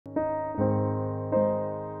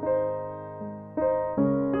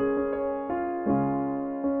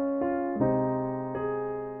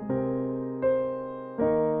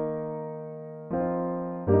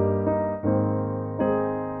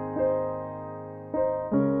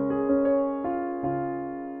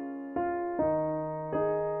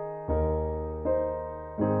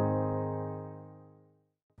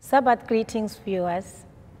Sabbath greetings, viewers.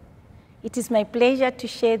 It is my pleasure to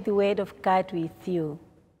share the Word of God with you.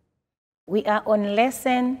 We are on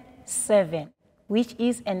Lesson 7, which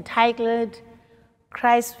is entitled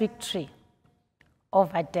Christ's Victory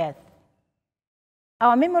over Death.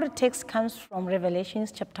 Our memory text comes from Revelation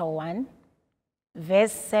chapter 1,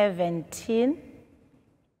 verse 17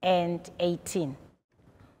 and 18.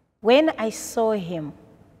 When I saw him,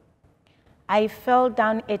 I fell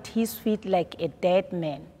down at his feet like a dead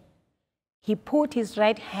man. He put his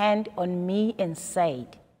right hand on me and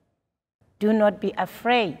said, "Do not be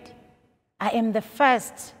afraid. I am the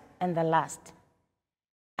first and the last.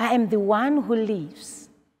 I am the one who lives.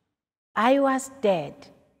 I was dead,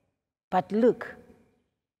 but look,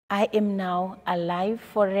 I am now alive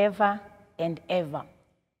forever and ever.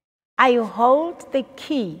 I hold the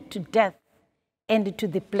key to death and to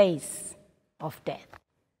the place of death."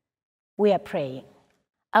 We are praying.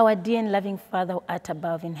 Our dear and loving Father who art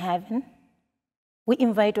above in heaven, we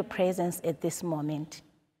invite your presence at this moment.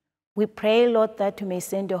 We pray, Lord, that you may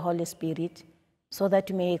send your Holy Spirit so that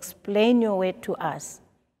you may explain your word to us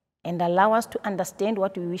and allow us to understand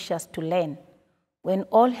what you wish us to learn. When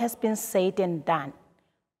all has been said and done,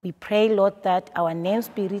 we pray, Lord, that our names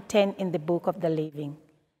be written in the book of the living.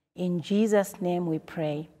 In Jesus' name we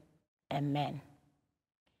pray. Amen.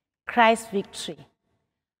 Christ's victory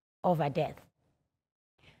over death.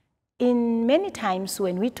 In many times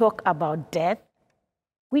when we talk about death,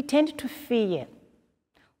 we tend to fear.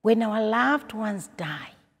 When our loved ones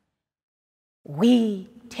die, we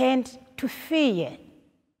tend to fear.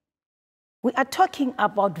 We are talking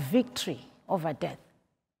about victory over death.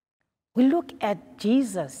 We look at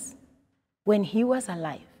Jesus when he was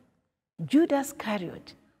alive. Judas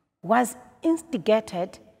Iscariot was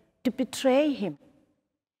instigated to betray him.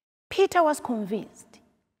 Peter was convinced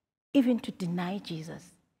even to deny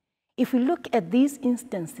Jesus. If we look at these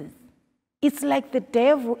instances, it's like the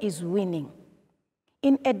devil is winning.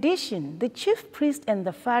 In addition, the chief priests and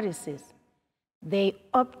the Pharisees, they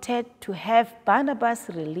opted to have Barnabas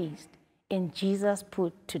released and Jesus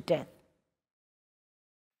put to death.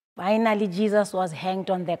 Finally, Jesus was hanged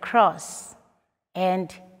on the cross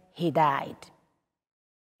and he died.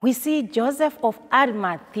 We see Joseph of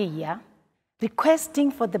Arimathea requesting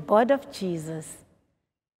for the body of Jesus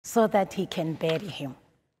so that he can bury him.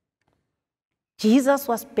 Jesus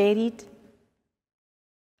was buried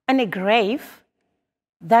in a grave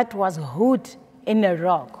that was hid in a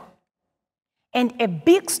rock, and a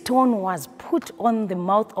big stone was put on the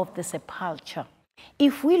mouth of the sepulchre.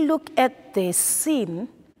 If we look at the scene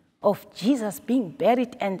of Jesus being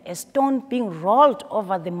buried and a stone being rolled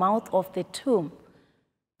over the mouth of the tomb,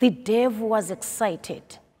 the devil was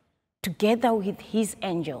excited together with his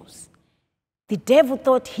angels. The devil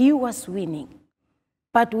thought he was winning.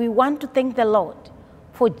 But we want to thank the Lord,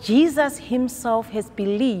 for Jesus himself has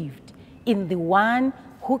believed in the one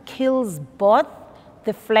who kills both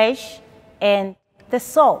the flesh and the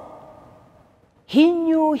soul. He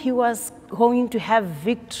knew he was going to have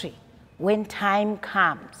victory when time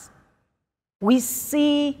comes. We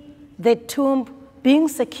see the tomb being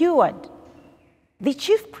secured. The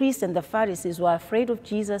chief priests and the Pharisees were afraid of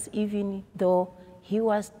Jesus even though he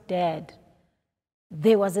was dead.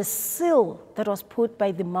 There was a seal that was put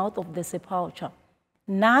by the mouth of the sepulchre.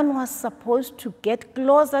 None was supposed to get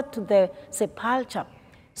closer to the sepulchre.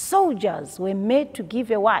 Soldiers were made to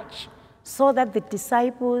give a watch so that the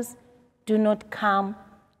disciples do not come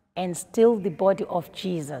and steal the body of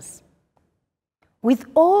Jesus. With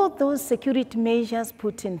all those security measures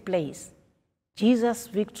put in place, Jesus'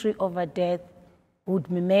 victory over death would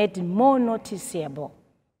be made more noticeable.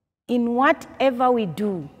 In whatever we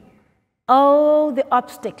do, all the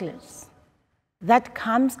obstacles that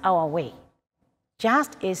comes our way,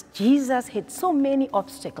 just as Jesus had so many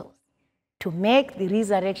obstacles to make the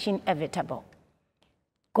resurrection inevitable,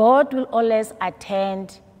 God will always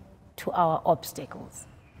attend to our obstacles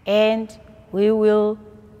and we will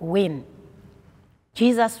win.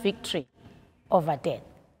 Jesus' victory over death.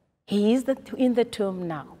 He is in the tomb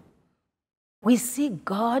now. We see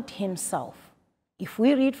God himself. If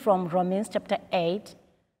we read from Romans chapter 8,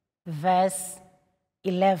 verse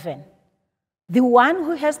 11, the one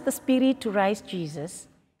who has the Spirit to raise Jesus,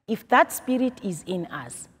 if that Spirit is in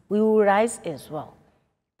us, we will rise as well.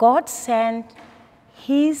 God sent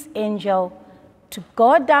his angel to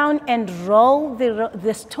go down and roll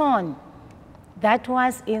the stone that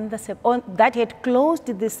was in that had closed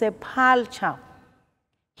the sepulchre.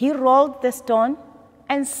 He rolled the stone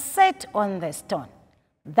and sat on the stone.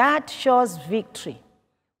 That shows victory.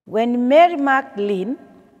 When Mary Magdalene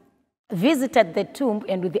visited the tomb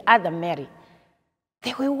and with the other Mary,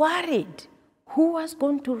 they were worried. who was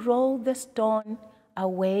going to roll the stone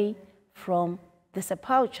away from the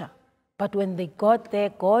sepulchre. But when they got there,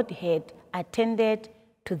 God had attended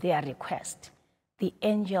to their request. The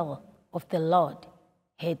angel of the Lord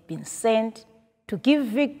had been sent to give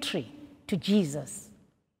victory to Jesus.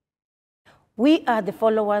 We are the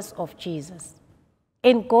followers of Jesus,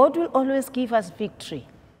 and God will always give us victory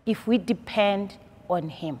if we depend on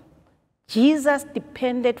him. Jesus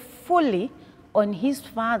depended fully on his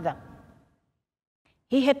Father.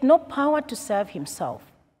 He had no power to serve himself,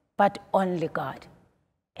 but only God.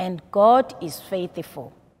 And God is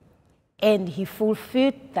faithful, and he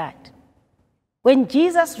fulfilled that. When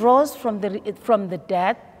Jesus rose from the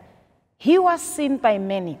dead, he was seen by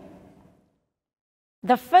many.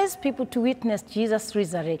 The first people to witness Jesus'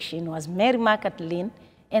 resurrection was Mary Magdalene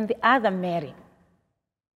and the other Mary.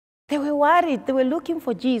 They were worried. They were looking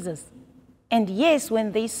for Jesus. And yes,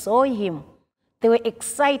 when they saw him, they were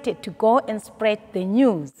excited to go and spread the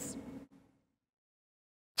news.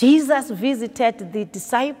 Jesus visited the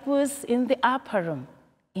disciples in the upper room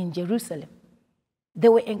in Jerusalem. They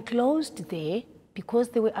were enclosed there because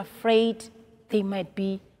they were afraid they might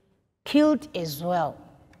be killed as well.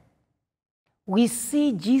 We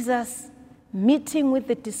see Jesus meeting with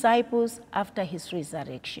the disciples after his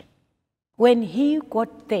resurrection. When he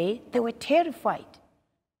got there, they were terrified.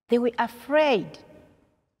 They were afraid.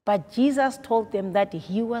 But Jesus told them that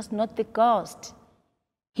he was not the ghost.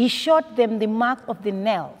 He showed them the mark of the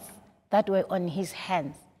nails that were on his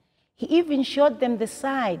hands. He even showed them the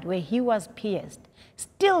side where he was pierced.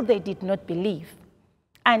 Still, they did not believe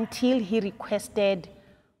until he requested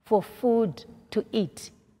for food to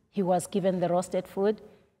eat. He was given the roasted food.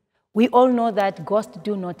 We all know that ghosts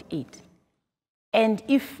do not eat. And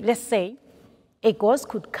if, let's say, a ghost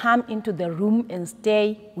could come into the room and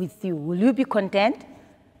stay with you, will you be content?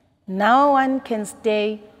 No one can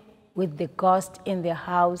stay with the ghost in the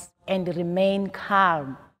house and remain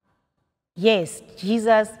calm. Yes,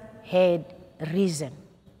 Jesus had risen.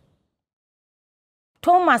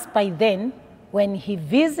 Thomas, by then, when he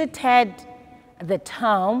visited the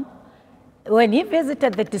town, when he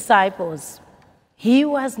visited the disciples, he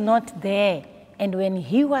was not there. And when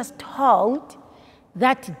he was told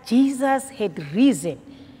that Jesus had risen,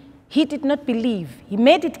 he did not believe. He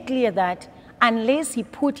made it clear that unless he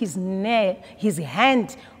put his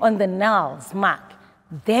hand on the nails mark,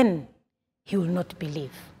 then he will not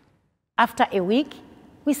believe. After a week,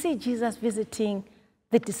 we see Jesus visiting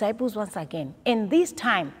the disciples once again. And this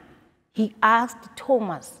time, he asked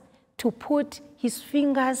Thomas to put his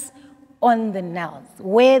fingers on the nails,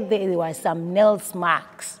 where there were some nails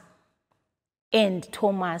marks. And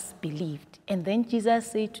Thomas believed. And then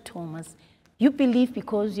Jesus said to Thomas, "You believe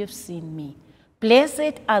because you've seen me.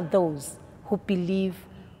 Blessed are those who believe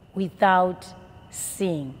without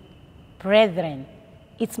seeing." Brethren,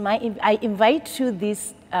 I invite you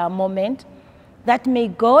this moment that may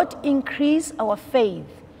God increase our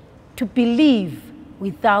faith to believe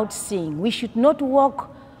without seeing. We should not walk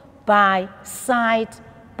by sight,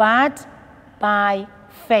 but by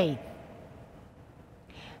faith.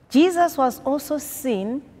 Jesus was also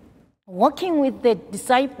seen walking with the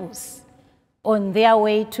disciples on their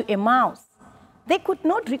way to Emmaus. They could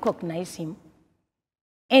not recognize him.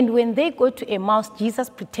 And when they go to Emmaus, Jesus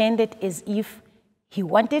pretended as if he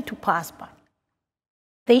wanted to pass by.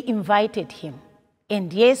 They invited him.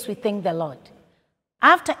 And yes, we thank the Lord.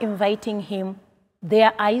 After inviting him,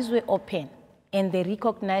 their eyes were open and they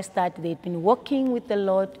recognized that they'd been walking with the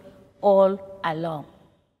Lord all along.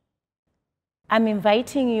 I'm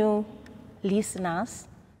inviting you, listeners,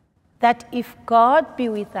 that if God be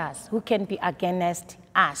with us, who can be against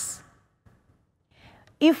us?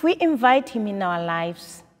 If we invite him in our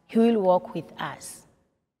lives, he will walk with us.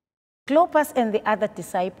 Cleopas and the other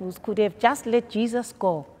disciples could have just let Jesus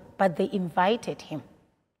go, but they invited him.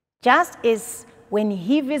 Just as when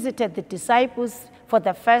he visited the disciples for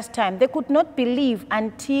the first time, they could not believe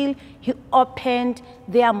until he opened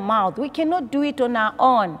their mouth. We cannot do it on our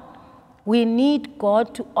own. We need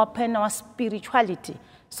God to open our spirituality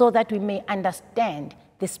so that we may understand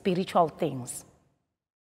the spiritual things.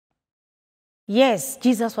 Yes,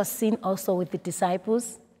 Jesus was seen also with the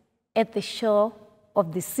disciples at the shore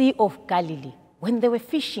of the Sea of Galilee when they were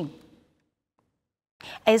fishing.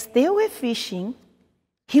 As they were fishing,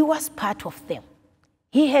 he was part of them.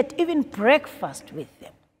 He had even breakfast with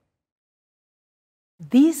them.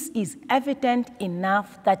 This is evident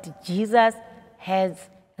enough that Jesus has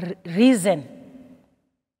risen.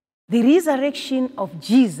 The resurrection of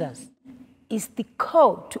Jesus is the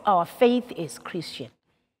core to our faith as Christians.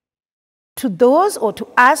 To those or to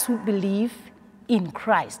us who believe in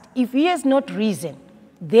Christ, if he has not risen,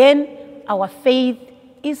 then our faith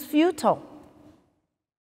is futile.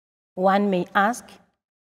 One may ask,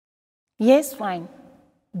 yes, fine,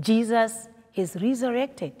 Jesus is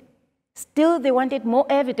resurrected. Still, they wanted more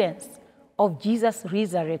evidence of Jesus'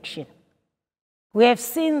 resurrection. We have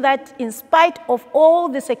seen that in spite of all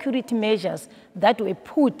the security measures that were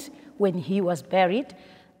put when he was buried,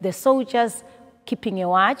 the soldiers keeping a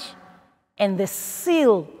watch, and the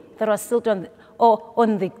seal that was sealed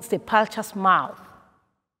on the sepulchre's mouth,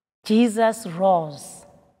 Jesus rose.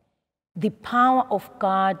 The power of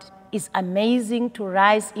God is amazing to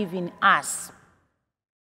rise even us.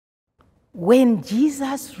 When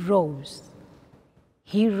Jesus rose,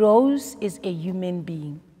 he rose as a human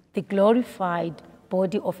being. The glorified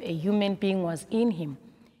body of a human being was in him.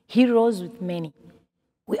 He rose with many.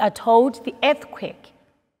 We are told the earthquake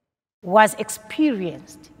was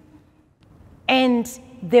experienced and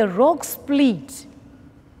the rock split.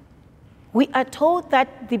 We are told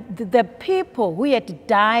that the people who had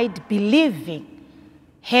died believing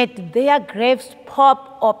had their graves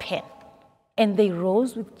popped open and they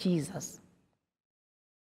rose with Jesus.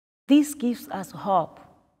 This gives us hope.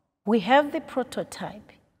 We have the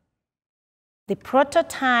prototype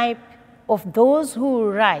of those who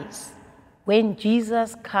will rise when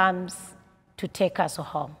Jesus comes to take us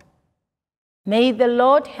home. May the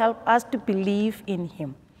Lord help us to believe in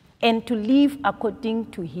him and to live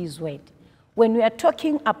according to his word. When we are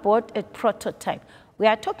talking about a prototype, we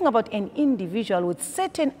are talking about an individual with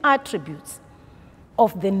certain attributes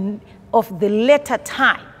of the latter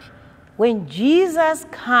type. When Jesus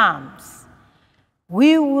comes,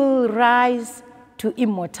 we will rise to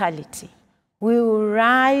immortality. We will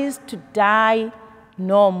rise to die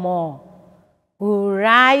no more. We will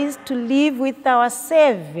rise to live with our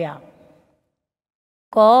Savior.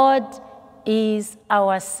 God is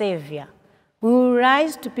our Savior. We will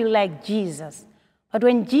rise to be like Jesus. But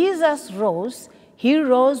when Jesus rose, he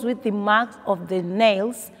rose with the marks of the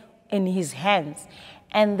nails in his hands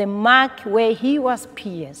and the mark where he was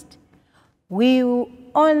pierced. We will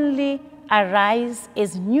only arise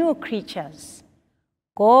as new creatures.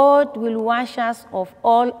 God will wash us of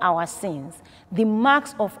all our sins. The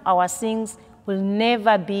marks of our sins will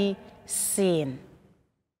never be seen.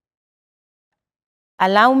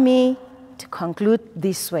 Allow me to conclude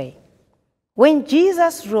this way. When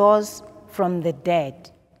Jesus rose from the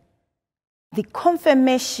dead, the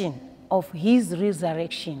confirmation of his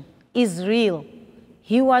resurrection is real.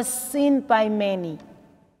 He was seen by many.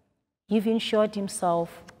 He even showed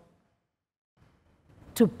himself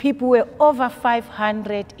to people who were over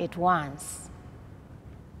 500 at once.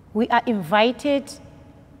 We are invited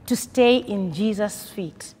to stay in Jesus'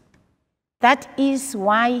 feet. That is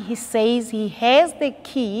why he says he has the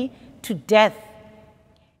key to death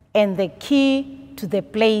and the key to the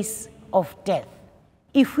place of death.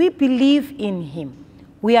 If we believe in him,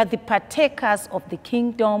 we are the partakers of the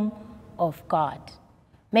kingdom of God.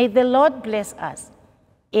 May the Lord bless us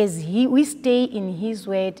as we stay in his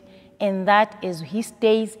word, and that as he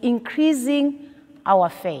stays increasing our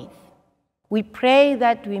faith. We pray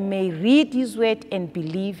that we may read his word and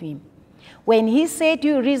believe him. When he said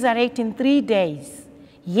you resurrect in 3 days,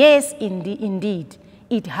 yes, indeed,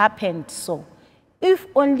 it happened so. If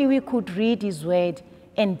only we could read his word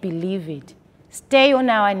and believe it. Stay on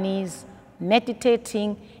our knees,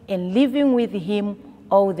 meditating and living with him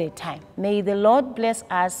all the time. May the Lord bless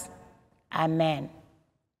us. Amen.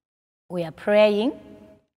 We are praying.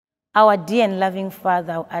 Our dear and loving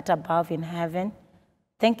Father who art above in heaven,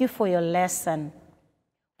 thank you for your lesson.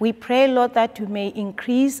 We pray, Lord, that you may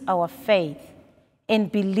increase our faith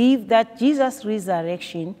and believe that Jesus'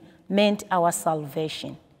 resurrection meant our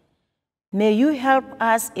salvation. May you help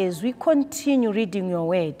us as we continue reading your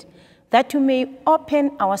word, that you may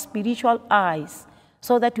open our spiritual eyes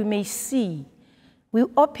so that we may see. We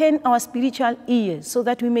open our spiritual ears so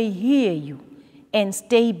that we may hear you and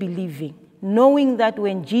stay believing, knowing that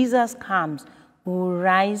when Jesus comes, we will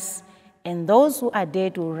rise, and those who are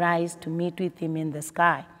dead will rise to meet with him in the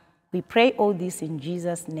sky. We pray all this in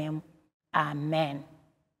Jesus' name. Amen.